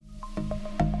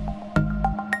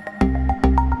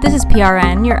This is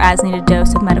PRN, your as-needed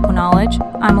dose of medical knowledge.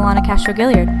 I'm Alana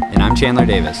Castro-Gilliard. And I'm Chandler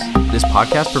Davis. This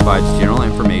podcast provides general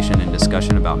information and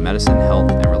discussion about medicine, health,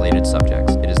 and related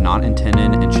subjects. It is not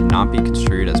intended and should not be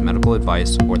construed as medical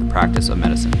advice or the practice of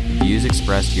medicine. The views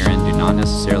expressed herein do not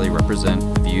necessarily represent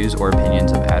the views or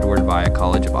opinions of Edward Via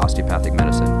College of Osteopathic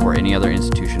Medicine or any other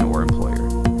institution or employer.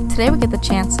 Today we get the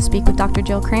chance to speak with Dr.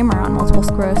 Jill Kramer on multiple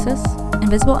sclerosis,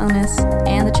 invisible illness,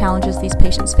 and the challenges these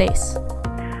patients face.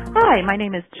 Hi, my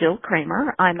name is Jill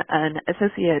Kramer. I'm an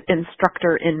associate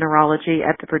instructor in neurology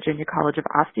at the Virginia College of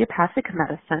Osteopathic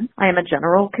Medicine. I am a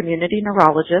general community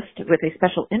neurologist with a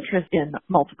special interest in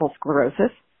multiple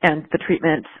sclerosis and the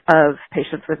treatment of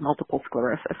patients with multiple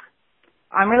sclerosis.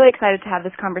 I'm really excited to have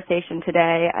this conversation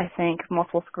today. I think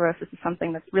multiple sclerosis is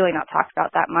something that's really not talked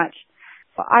about that much.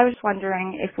 Well, I was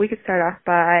wondering if we could start off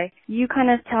by you kind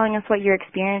of telling us what your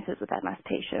experience is with MS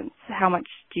patients. How much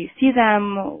do you see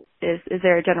them? Is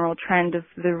there a general trend of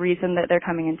the reason that they're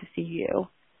coming in to see you?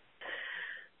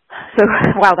 So,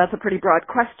 wow, that's a pretty broad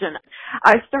question.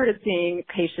 I started seeing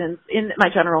patients in my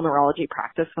general neurology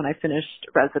practice when I finished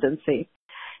residency.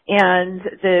 And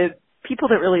the people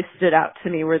that really stood out to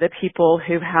me were the people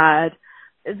who had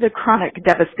the chronic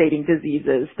devastating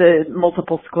diseases, the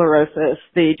multiple sclerosis,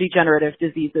 the degenerative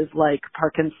diseases like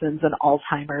Parkinson's and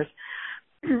Alzheimer's.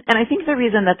 And I think the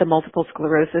reason that the multiple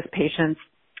sclerosis patients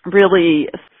really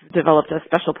developed a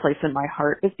special place in my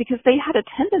heart is because they had a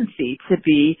tendency to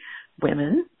be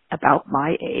women about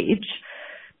my age,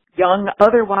 young,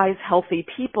 otherwise healthy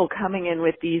people coming in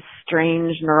with these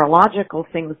strange neurological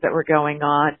things that were going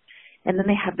on. And then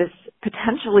they had this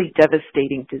potentially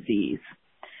devastating disease.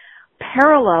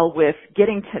 Parallel with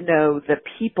getting to know the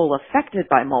people affected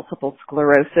by multiple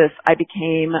sclerosis, I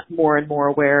became more and more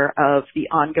aware of the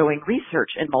ongoing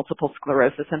research in multiple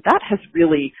sclerosis, and that has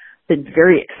really been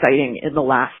very exciting in the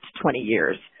last 20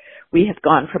 years. We have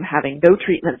gone from having no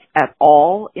treatments at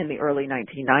all in the early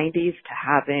 1990s to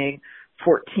having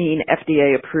 14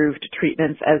 FDA-approved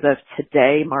treatments as of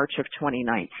today, March of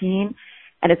 2019.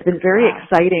 And it's been very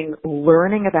exciting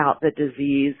learning about the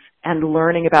disease and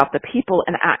learning about the people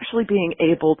and actually being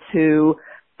able to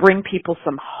bring people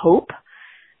some hope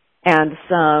and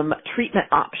some treatment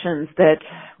options that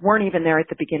weren't even there at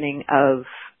the beginning of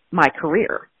my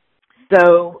career.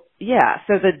 So,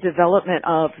 so the development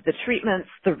of the treatments,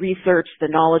 the research, the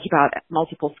knowledge about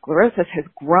multiple sclerosis has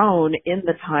grown in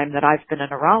the time that I've been a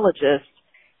neurologist,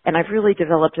 and I've really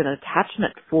developed an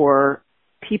attachment for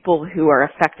people who are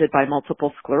affected by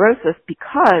multiple sclerosis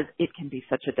because it can be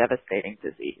such a devastating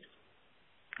disease.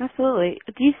 Absolutely.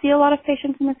 Do you see a lot of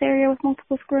patients in this area with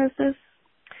multiple sclerosis?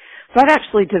 So I've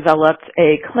actually developed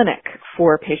a clinic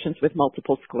for patients with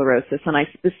multiple sclerosis, and I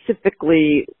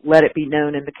specifically let it be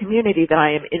known in the community that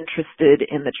I am interested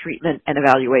in the treatment and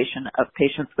evaluation of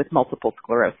patients with multiple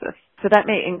sclerosis. So that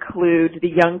may include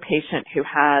the young patient who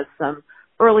has some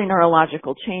early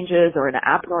neurological changes or an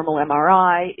abnormal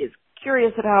MRI, is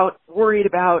curious about, worried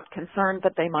about, concerned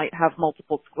that they might have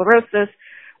multiple sclerosis,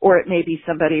 or it may be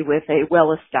somebody with a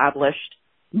well-established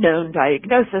known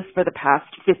diagnosis for the past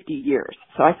 50 years.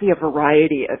 So I see a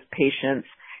variety of patients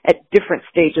at different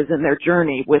stages in their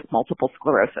journey with multiple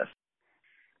sclerosis.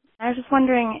 I was just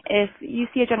wondering if you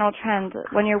see a general trend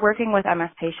when you're working with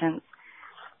MS patients.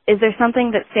 Is there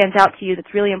something that stands out to you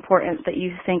that's really important that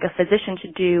you think a physician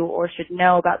should do or should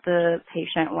know about the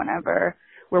patient whenever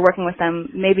we're working with them,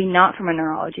 maybe not from a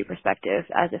neurology perspective,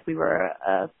 as if we were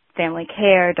a family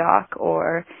care doc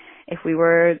or if we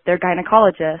were their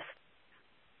gynecologist?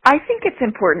 I think it's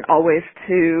important always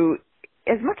to,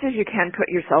 as much as you can, put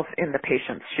yourself in the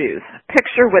patient's shoes.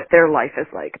 Picture what their life is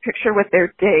like. Picture what their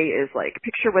day is like.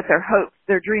 Picture what their hopes,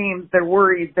 their dreams, their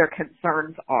worries, their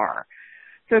concerns are.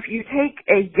 So if you take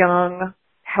a young,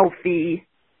 healthy,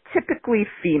 typically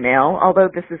female, although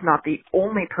this is not the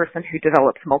only person who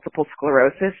develops multiple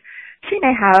sclerosis, she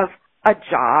may have a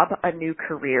job, a new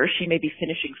career. She may be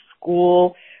finishing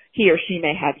school. He or she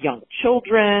may have young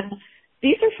children.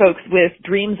 These are folks with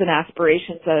dreams and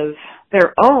aspirations of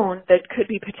their own that could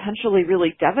be potentially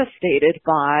really devastated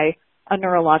by a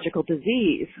neurological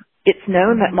disease. It's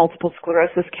known that multiple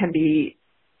sclerosis can be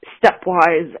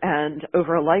stepwise and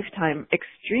over a lifetime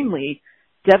extremely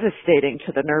devastating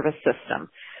to the nervous system.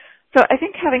 So I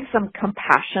think having some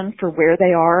compassion for where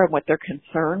they are and what their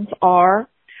concerns are,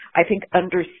 I think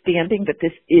understanding that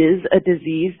this is a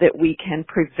disease that we can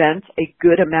prevent a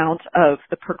good amount of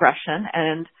the progression.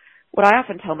 And what I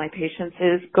often tell my patients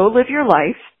is go live your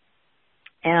life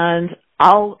and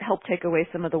I'll help take away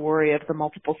some of the worry of the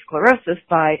multiple sclerosis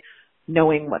by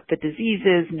knowing what the disease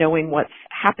is, knowing what's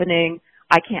happening.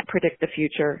 I can't predict the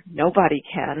future. Nobody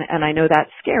can. And I know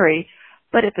that's scary.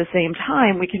 But at the same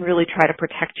time, we can really try to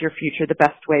protect your future the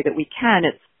best way that we can.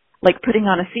 It's like putting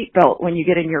on a seatbelt when you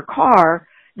get in your car,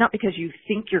 not because you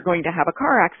think you're going to have a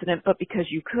car accident, but because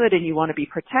you could and you want to be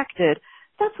protected.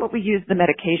 That's what we use the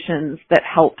medications that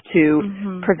help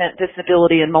to prevent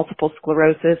disability and multiple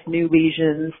sclerosis, new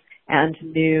lesions, and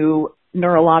new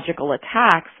neurological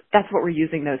attacks. That's what we're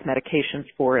using those medications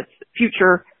for. It's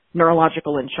future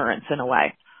neurological insurance in a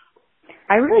way.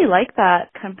 I really like that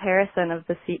comparison of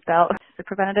the seatbelt as a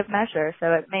preventative measure,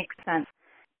 so it makes sense.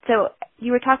 So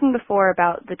you were talking before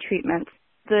about the treatments.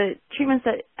 The treatments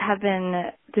that have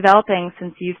been developing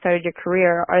since you started your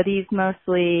career, are these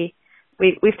mostly,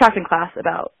 we've talked in class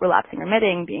about relapsing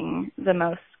remitting being the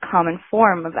most common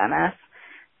form of MS.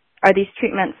 Are these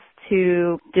treatments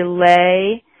to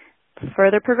delay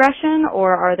further progression,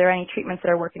 or are there any treatments that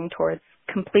are working towards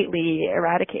completely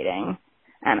eradicating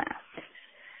MS?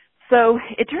 So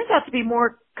it turns out to be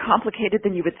more complicated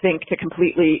than you would think to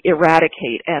completely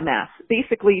eradicate MS.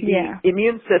 Basically, the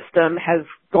immune system has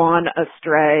gone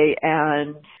astray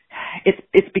and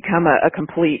it's become a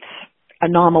complete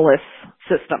anomalous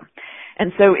system.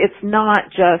 And so it's not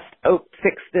just,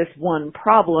 fix this one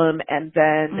problem and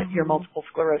then your multiple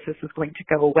sclerosis is going to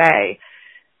go away.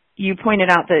 You pointed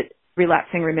out that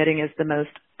relapsing remitting is the most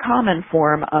common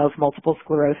form of multiple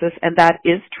sclerosis, and that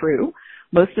is true.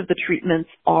 Most of the treatments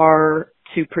are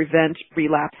to prevent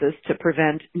relapses, to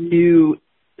prevent new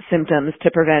symptoms,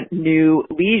 to prevent new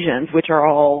lesions, which are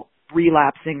all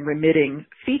relapsing remitting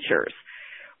features.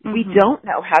 We don't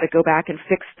know how to go back and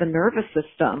fix the nervous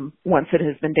system once it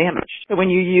has been damaged. So when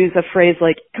you use a phrase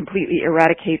like completely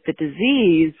eradicate the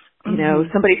disease, you know,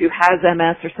 somebody who has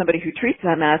MS or somebody who treats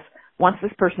MS wants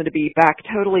this person to be back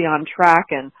totally on track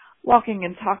and walking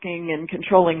and talking and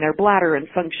controlling their bladder and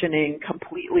functioning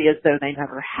completely as though they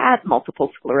never had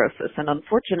multiple sclerosis. And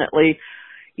unfortunately,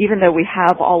 even though we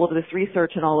have all of this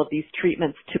research and all of these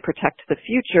treatments to protect the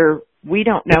future, we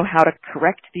don't know how to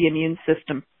correct the immune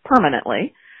system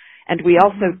permanently. And we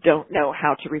also don't know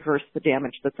how to reverse the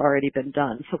damage that's already been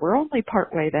done. So we're only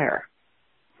partway there.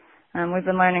 We've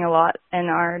been learning a lot in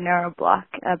our neuroblock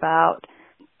about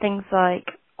things like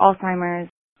Alzheimer's,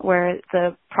 where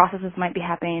the processes might be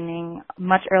happening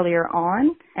much earlier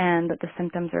on and that the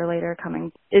symptoms are later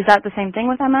coming. Is that the same thing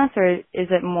with MS, or is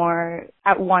it more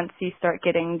at once you start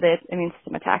getting the immune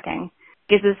system attacking?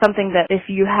 Is it something that if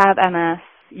you have MS,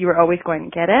 you are always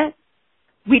going to get it?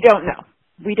 We don't know.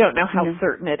 We don't know how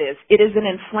certain it is. It is an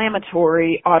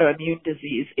inflammatory autoimmune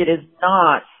disease. It is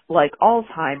not like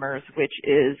Alzheimer's, which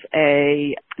is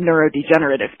a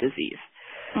neurodegenerative disease.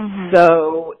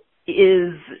 So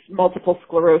is multiple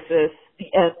sclerosis the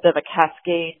end of a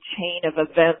cascade chain of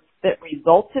events that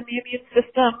results in the immune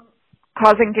system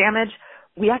causing damage?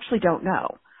 We actually don't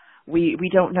know.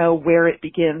 We don't know where it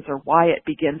begins or why it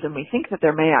begins, and we think that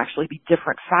there may actually be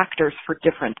different factors for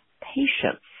different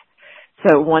patients.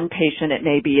 So one patient, it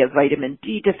may be a vitamin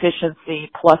D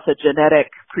deficiency plus a genetic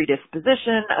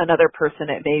predisposition. Another person,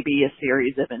 it may be a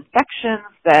series of infections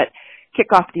that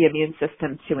kick off the immune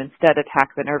system to instead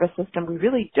attack the nervous system. We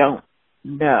really don't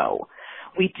know.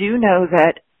 We do know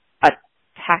that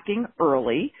attacking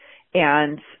early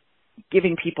and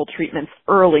giving people treatments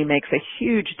early makes a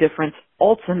huge difference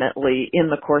ultimately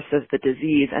in the course of the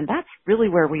disease. And that's really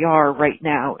where we are right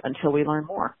now until we learn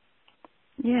more.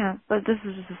 Yeah, but this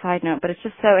is just a side note, but it's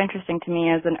just so interesting to me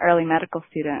as an early medical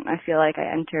student. I feel like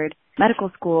I entered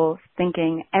medical school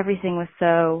thinking everything was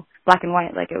so black and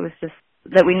white, like it was just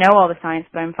that we know all the science,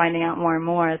 but I'm finding out more and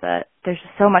more that there's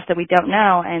just so much that we don't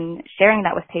know, and sharing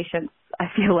that with patients, I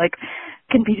feel like,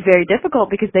 can be very difficult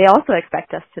because they also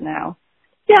expect us to know.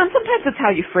 Yeah, and sometimes it's how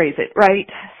you phrase it, right?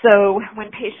 So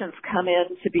when patients come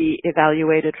in to be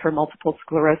evaluated for multiple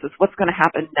sclerosis, what's going to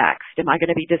happen next? Am I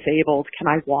going to be disabled? Can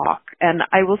I walk? And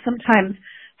I will sometimes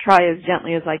try as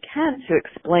gently as I can to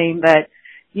explain that,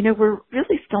 you know, we're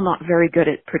really still not very good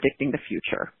at predicting the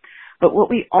future. But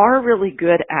what we are really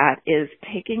good at is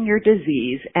taking your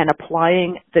disease and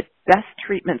applying the best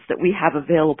treatments that we have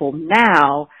available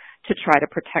now to try to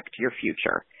protect your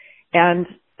future. And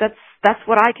that's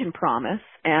what I can promise,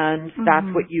 and that's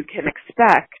what you can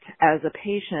expect as a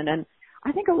patient. And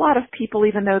I think a lot of people,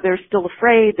 even though they're still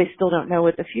afraid, they still don't know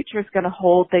what the future is going to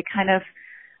hold, they kind of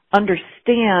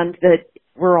understand that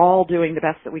we're all doing the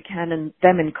best that we can, and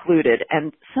them included.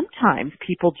 And sometimes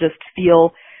people just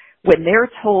feel when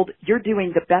they're told you're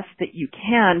doing the best that you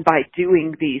can by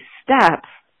doing these steps,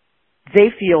 they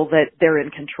feel that they're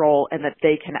in control and that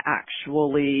they can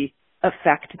actually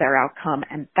affect their outcome,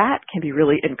 and that can be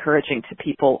really encouraging to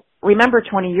people. Remember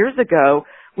 20 years ago,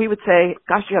 we would say,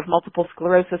 gosh, you have multiple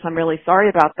sclerosis. I'm really sorry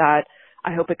about that.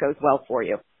 I hope it goes well for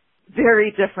you.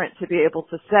 very different to be able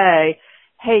to say,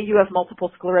 hey, you have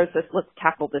multiple sclerosis, let's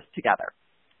tackle this together.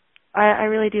 I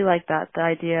really do like that, the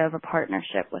idea of a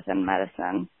partnership within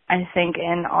medicine. I think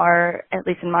at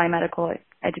least in my medical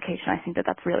education, I think that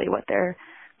that's really what they're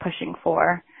pushing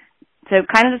for. So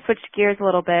kind of to switch gears a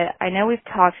little bit, I know we've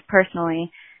talked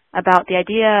personally about the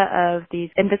idea of these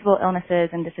invisible illnesses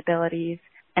and disabilities.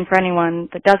 And for anyone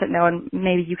that doesn't know, and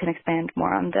maybe you can expand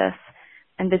more on this,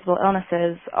 invisible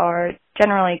illnesses are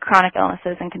generally chronic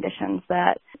illnesses and conditions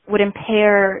that would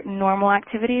impair normal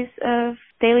activities of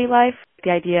daily life.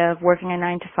 The idea of working a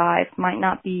 9 to 5 might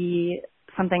not be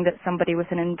something that somebody with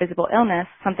an invisible illness,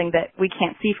 something that we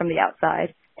can't see from the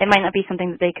outside, it might not be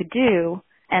something that they could do.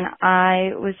 And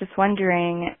I was just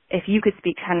wondering if you could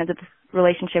speak kind of to this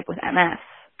relationship with MS.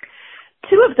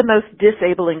 Two of the most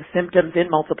disabling symptoms in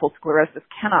multiple sclerosis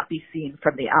cannot be seen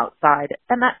from the outside,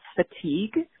 and that's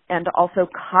fatigue and also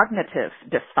cognitive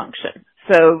dysfunction.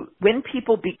 So when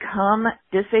people become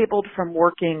disabled from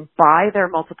working by their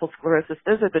multiple sclerosis,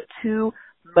 those are the two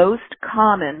most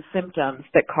common symptoms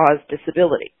that cause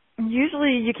disability.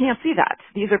 Usually you can't see that.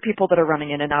 These are people that are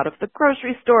running in and out of the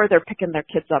grocery store. They're picking their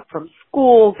kids up from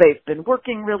school. They've been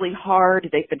working really hard.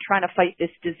 They've been trying to fight this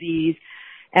disease.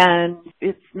 And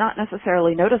it's not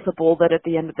necessarily noticeable that at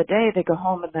the end of the day they go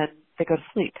home and then they go to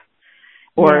sleep.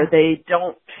 Or they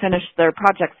don't finish their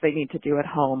projects they need to do at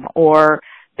home. Or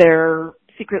they're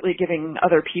secretly giving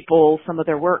other people some of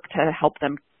their work to help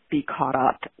them be caught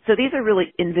up. So these are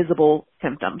really invisible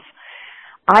symptoms.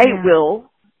 I will,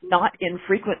 not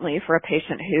infrequently for a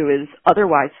patient who is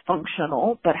otherwise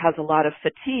functional but has a lot of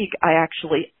fatigue, I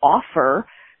actually offer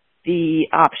the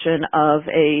option of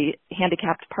a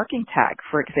handicapped parking tag,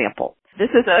 for example. This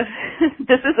is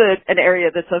an area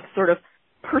that's of sort of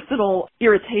personal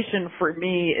irritation for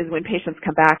me is when patients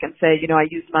come back and say, I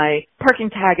used my parking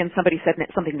tag and somebody said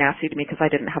something nasty to me because I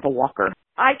didn't have a walker.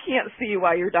 I can't see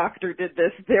why your doctor did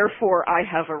this, therefore I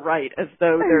have a right, as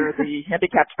though they're the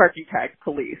handicapped parking tag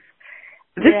police.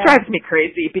 This drives me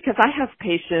crazy because I have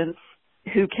patients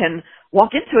who can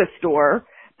walk into a store,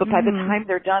 but by the time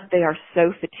they're done, they are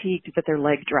so fatigued that their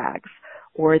leg drags,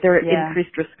 or they're at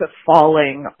increased risk of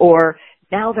falling, or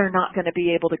now they're not going to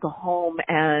be able to go home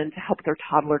and help their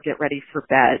toddler get ready for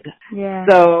bed. Yeah.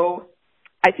 So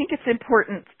I think it's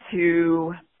important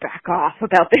to back off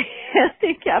about the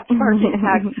handicapped parking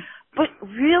tag, but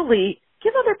really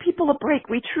give other people a break.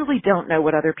 We truly don't know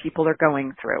what other people are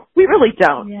going through. We really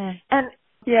don't. Yeah. And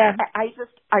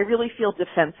I really feel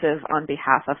defensive on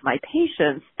behalf of my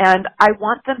patients, and I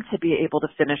want them to be able to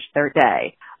finish their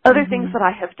day. Other things that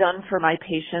I have done for my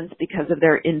patients because of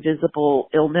their invisible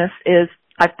illness is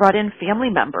I've brought in family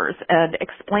members and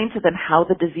explained to them how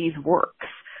the disease works.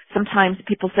 Sometimes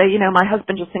people say, my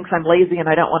husband just thinks I'm lazy and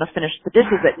I don't want to finish the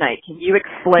dishes at night. Can you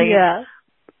explain,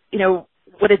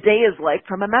 what a day is like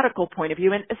from a medical point of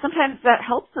view? And sometimes that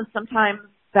helps and sometimes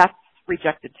that's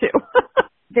rejected too.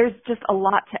 There's just a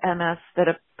lot to MS that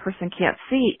a person can't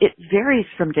see. It varies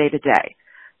from day to day.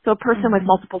 So a person with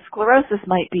multiple sclerosis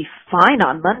might be fine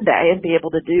on Monday and be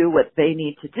able to do what they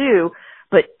need to do,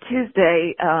 but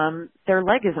Tuesday, their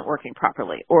leg isn't working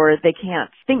properly, or they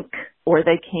can't think, or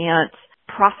they can't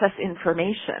process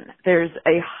information. There's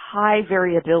a high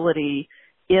variability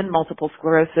in multiple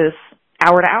sclerosis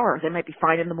hour to hour. They might be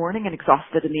fine in the morning and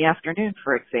exhausted in the afternoon,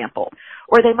 for example.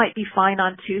 Or they might be fine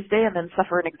on Tuesday and then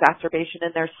suffer an exacerbation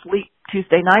in their sleep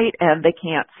Tuesday night and they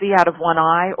can't see out of one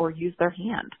eye or use their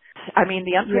hand. I mean,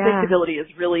 the unpredictability is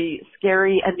really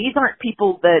scary, and these aren't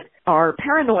people that are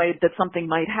paranoid that something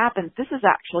might happen. This has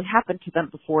actually happened to them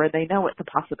before, and they know what the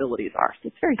possibilities are. So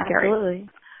it's very scary. Absolutely.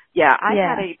 Yeah, I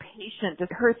had a patient,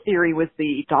 her theory was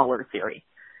the dollar theory.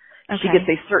 Okay. She gets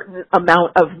a certain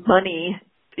amount of money.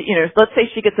 Let's say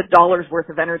she gets $1 worth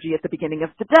of energy at the beginning of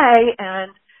the day,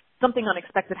 and something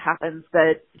unexpected happens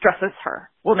that stresses her.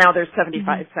 Well, now there's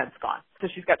 75 cents gone. So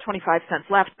she's got 25 cents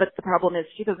left, but the problem is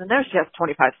she doesn't know she has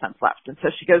 25 cents left. And so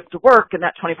she goes to work, and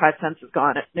that 25 cents is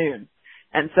gone at noon.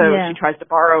 And so she tries to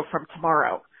borrow from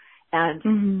tomorrow. And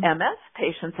MS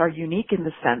patients are unique in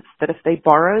the sense that if they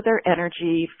borrow their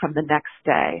energy from the next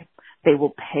day, they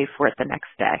will pay for it the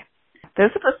next day.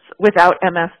 Those of us without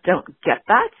MS don't get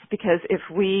that, because if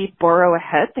we borrow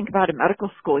ahead, think about in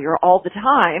medical school, you're all the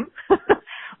time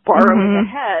borrowing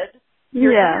ahead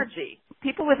your energy.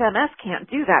 People with MS can't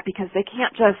do that because they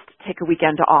can't just take a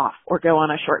weekend off or go on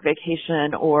a short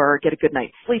vacation or get a good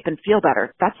night's sleep and feel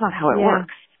better. That's not how it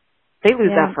works. They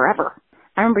lose that forever.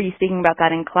 I remember you speaking about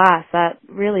that in class. That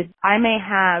really, I may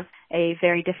have a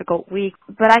very difficult week,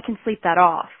 but I can sleep that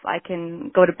off. I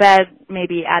can go to bed,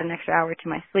 maybe add an extra hour to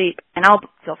my sleep, and I'll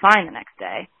feel fine the next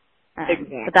day.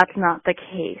 Exactly. But that's not the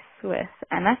case with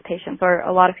MS patients, or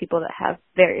a lot of people that have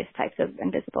various types of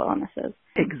invisible illnesses.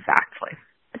 Exactly.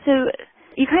 So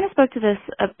you kind of spoke to this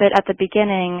a bit at the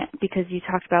beginning because you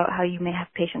talked about how you may have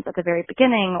patients at the very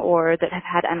beginning or that have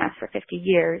had MS for 50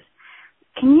 years.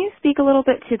 Can you speak a little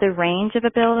bit to the range of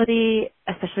ability,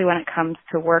 especially when it comes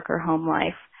to work or home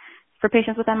life, for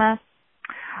patients with MS?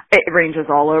 It ranges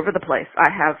all over the place. I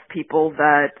have people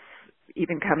that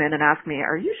even come in and ask me,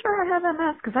 are you sure I have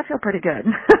MS? Because I feel pretty good.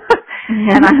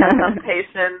 And I have some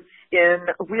patients in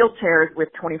wheelchairs with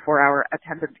 24-hour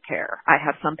attendant care. I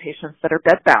have some patients that are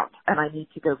bedbound, and I need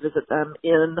to go visit them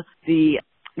in the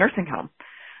nursing home.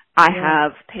 I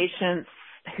have patients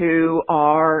who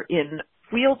are in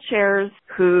wheelchairs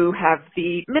who have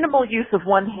the minimal use of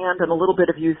one hand and a little bit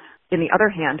of use in the other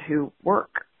hand who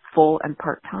work full and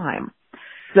part-time.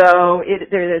 So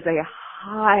there is a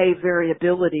high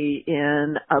variability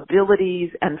in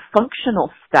abilities and functional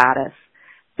status.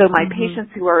 So my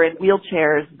patients who are in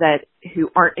wheelchairs who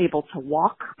aren't able to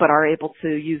walk but are able to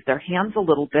use their hands a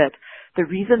little bit, the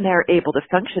reason they're able to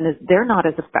function is they're not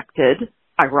as affected,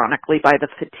 ironically, by the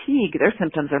fatigue. Their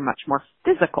symptoms are much more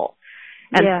physical.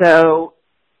 And so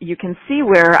you can see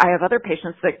where I have other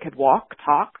patients that could walk,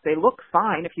 talk, they look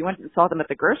fine. If you went and saw them at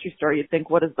the grocery store, you'd think,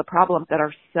 what is the problem, that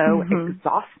are so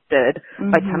exhausted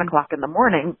by 10 o'clock in the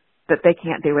morning that they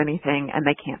can't do anything and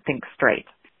they can't think straight.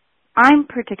 I'm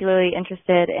particularly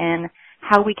interested in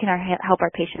how we can help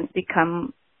our patients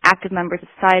become active members of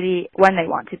society when they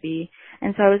want to be.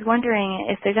 And so I was wondering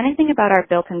if there's anything about our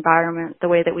built environment, the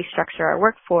way that we structure our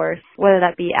workforce, whether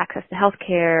that be access to health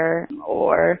care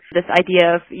or this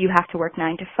idea of you have to work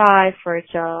 9 to 5 for a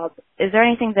job. Is there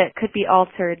anything that could be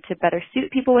altered to better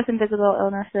suit people with invisible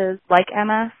illnesses like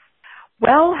MS?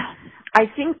 Well, I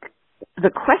think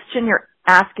the question you're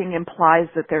asking implies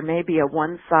that there may be a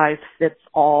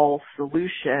one-size-fits-all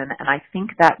solution, and I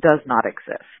think that does not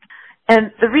exist.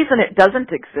 And the reason it doesn't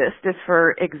exist is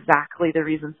for exactly the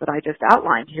reasons that I just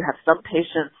outlined. You have some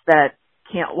patients that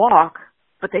can't walk,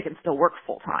 but they can still work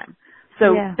full-time.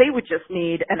 So they would just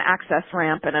need an access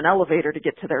ramp and an elevator to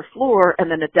get to their floor and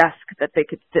then a desk that they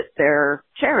could fit their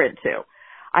chair into.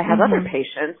 I have other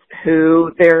patients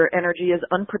who their energy is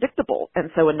unpredictable,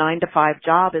 and so a 9 to 5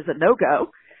 job is a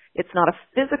no-go. It's not a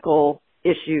physical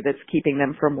issue that's keeping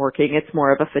them from working. It's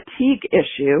more of a fatigue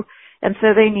issue. And so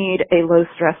they need a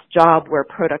low-stress job where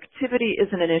productivity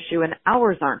isn't an issue and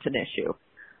hours aren't an issue.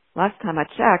 Last time I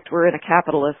checked, we're in a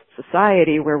capitalist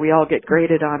society where we all get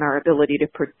graded on our ability to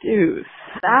produce.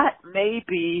 That may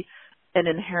be an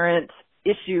inherent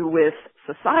issue with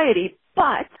society,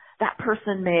 but that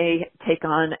person may take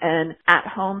on an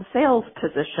at-home sales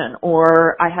position.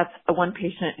 Or I have one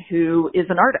patient who is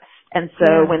an artist. And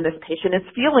so when this patient is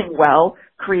feeling well,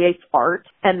 creates art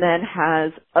and then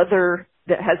has other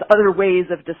ways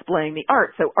of displaying the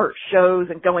art. So art shows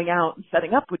and going out and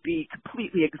setting up would be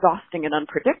completely exhausting and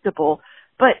unpredictable,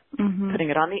 but putting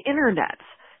it on the internet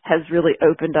has really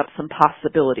opened up some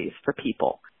possibilities for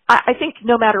people. I think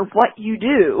no matter what you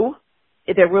do,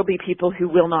 there will be people who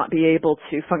will not be able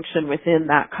to function within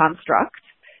that construct.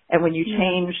 And when you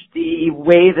change the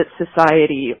way that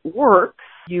society works,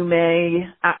 you may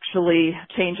actually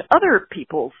change other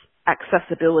people's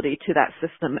accessibility to that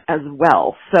system as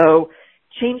well. So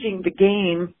changing the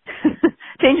game,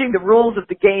 changing the rules of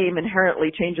the game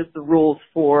inherently changes the rules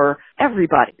for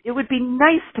everybody. It would be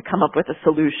nice to come up with a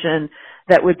solution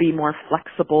that would be more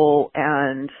flexible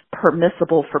and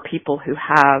permissible for people who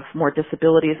have more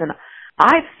disabilities. And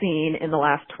I've seen in the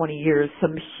last 20 years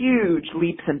some huge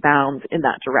leaps and bounds in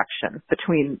that direction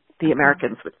between the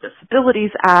Americans with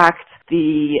Disabilities Act,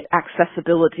 the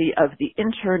accessibility of the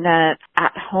internet,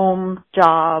 at-home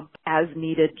job,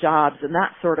 as-needed jobs, and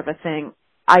that sort of a thing.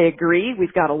 I agree,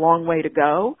 we've got a long way to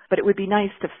go, but it would be nice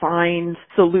to find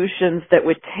solutions that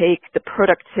would take the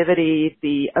productivity,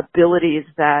 the abilities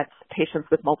that patients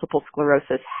with multiple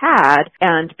sclerosis had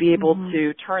and be able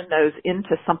to turn those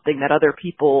into something that other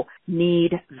people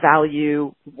need,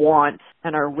 value, want,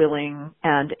 and are willing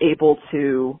and able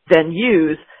to then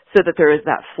use so that there is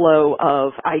that flow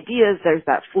of ideas, there's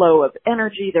that flow of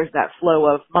energy, there's that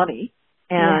flow of money,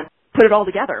 and put it all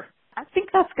together. I think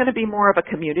that's going to be more of a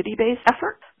community-based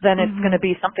effort than it's going to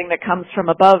be something that comes from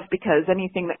above, because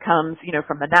anything that comes,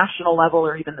 from the national level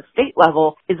or even the state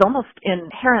level is almost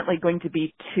inherently going to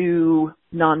be too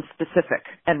non-specific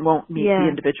and won't meet the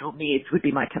individual needs, would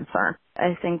be my concern.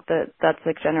 I think that that's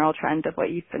a general trend of what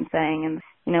you've been saying. And,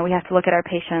 we have to look at our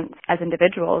patients as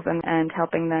individuals and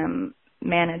helping them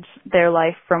manage their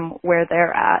life from where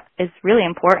they're at is really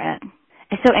important.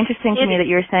 It's so interesting to me that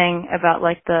you were saying about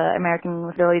the American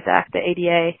with Disabilities Act, the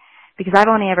ADA, because I've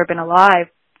only ever been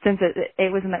alive since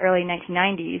it was in the early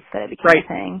 1990s that it became Right. a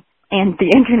thing. And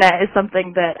the internet is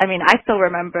something that, I mean, I still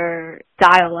remember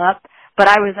dial-up, but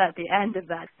I was at the end of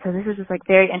that. So this is just like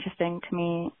very interesting to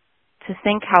me to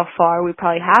think how far we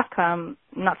probably have come,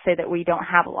 not to say that we don't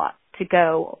have a lot to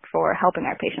go for helping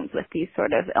our patients with these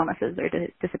sort of illnesses or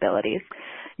disabilities.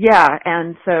 Yeah,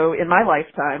 and so in my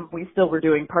lifetime, we still were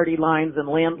doing party lines and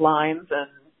landlines, and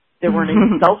there weren't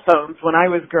even cell phones when I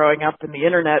was growing up, and the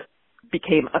internet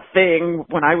became a thing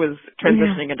when I was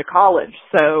transitioning into college.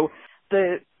 So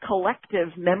the collective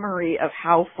memory of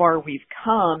how far we've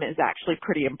come is actually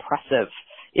pretty impressive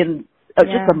in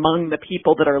just among the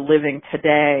people that are living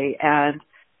today. And,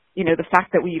 you know, the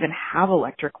fact that we even have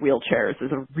electric wheelchairs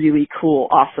is a really cool,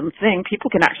 awesome thing. People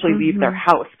can actually leave their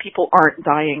house. People aren't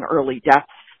dying early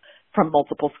deaths from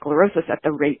multiple sclerosis at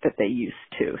the rate that they used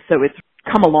to. So it's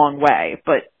come a long way,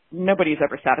 but nobody's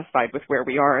ever satisfied with where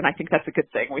we are, and I think that's a good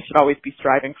thing. We should always be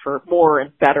striving for more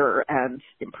and better and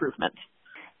improvement.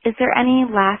 Is there any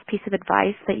last piece of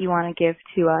advice that you want to give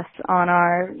to us on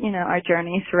our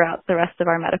journey throughout the rest of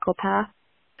our medical path?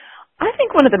 I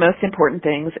think one of the most important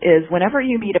things is whenever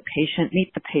you meet a patient,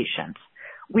 meet the patient.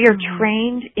 We are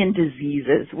trained in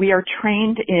diseases. We are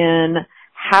trained in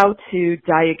how to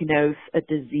diagnose a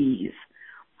disease.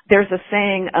 There's a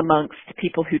saying amongst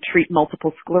people who treat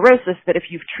multiple sclerosis that if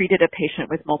you've treated a patient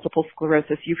with multiple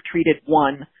sclerosis, you've treated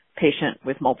one patient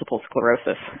with multiple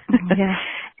sclerosis. Yeah.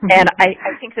 And I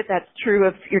think that that's true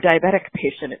of your diabetic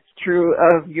patient. It's true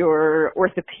of your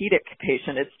orthopedic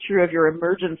patient. It's true of your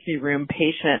emergency room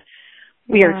patient.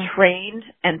 We are trained,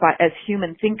 and as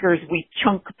human thinkers, we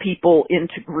chunk people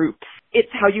into groups.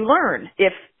 It's how you learn.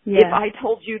 If I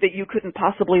told you that you couldn't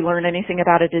possibly learn anything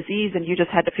about a disease and you just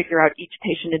had to figure out each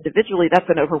patient individually, that's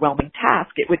an overwhelming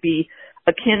task. It would be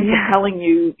akin to telling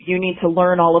you need to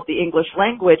learn all of the English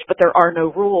language, but there are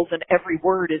no rules and every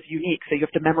word is unique, so you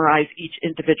have to memorize each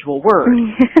individual word.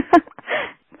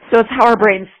 So it's how our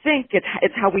brains think.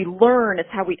 It's how we learn. It's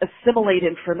how we assimilate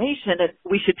information, and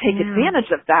we should take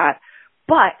advantage of that.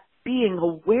 But being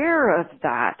aware of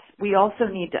that, we also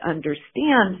need to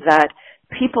understand that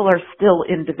people are still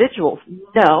individuals.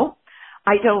 No,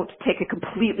 I don't take a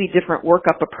completely different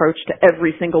workup approach to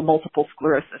every single multiple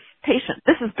sclerosis patient.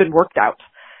 This has been worked out.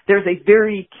 There's a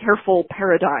very careful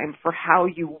paradigm for how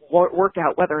you work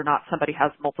out whether or not somebody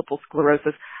has multiple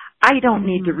sclerosis. I don't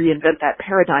need to reinvent that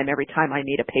paradigm every time I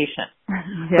meet a patient.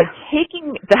 But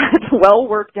taking that well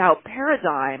worked out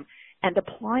paradigm and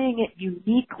applying it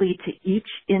uniquely to each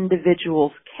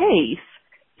individual's case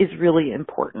is really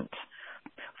important.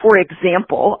 For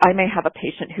example, I may have a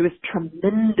patient who is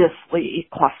tremendously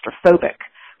claustrophobic,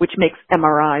 which makes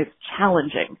MRIs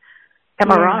challenging.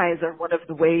 MRIs are one of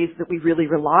the ways that we really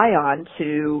rely on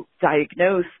to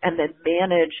diagnose and then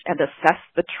manage and assess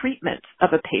the treatment of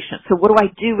a patient. So what do I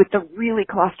do with the really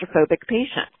claustrophobic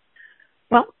patient?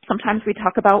 Well, sometimes we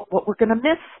talk about what we're going to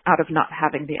miss out of not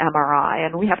having the MRI,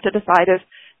 and we have to decide if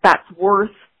that's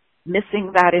worth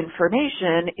missing that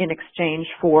information in exchange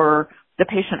for the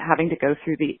patient having to go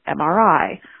through the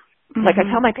MRI. Like I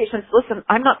tell my patients, listen,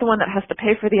 I'm not the one that has to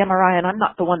pay for the MRI, and I'm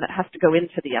not the one that has to go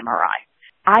into the MRI.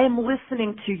 I am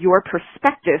listening to your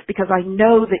perspective because I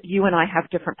know that you and I have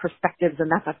different perspectives, and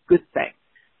that's a good thing.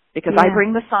 Because I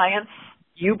bring the science,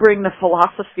 you bring the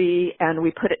philosophy, and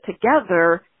we put it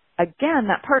together. Again,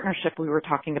 that partnership we were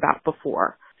talking about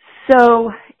before.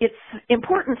 So it's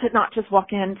important to not just walk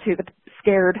into the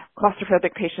scared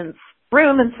claustrophobic patient's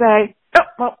room and say, oh,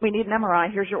 well, we need an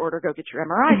MRI. Here's your order. Go get your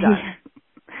MRI done.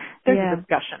 There's a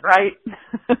discussion,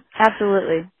 right?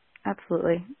 Absolutely.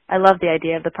 Absolutely. I love the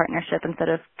idea of the partnership instead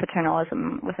of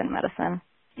paternalism within medicine.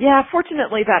 Yeah,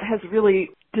 fortunately that has really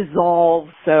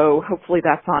dissolved, so hopefully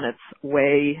that's on its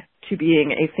way to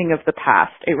being a thing of the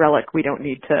past, a relic we don't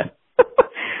need to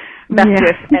mess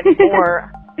with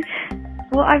anymore.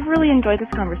 Well, I've really enjoyed this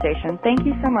conversation. Thank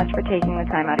you so much for taking the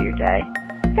time out of your day.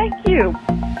 Thank you.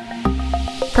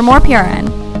 For more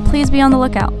PRN, please be on the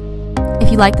lookout.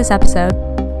 If you like this episode,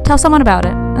 tell someone about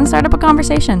it and start up a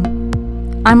conversation.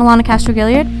 I'm Alana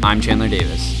Castro-Gilliard. I'm Chandler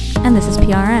Davis. And this is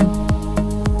PRN.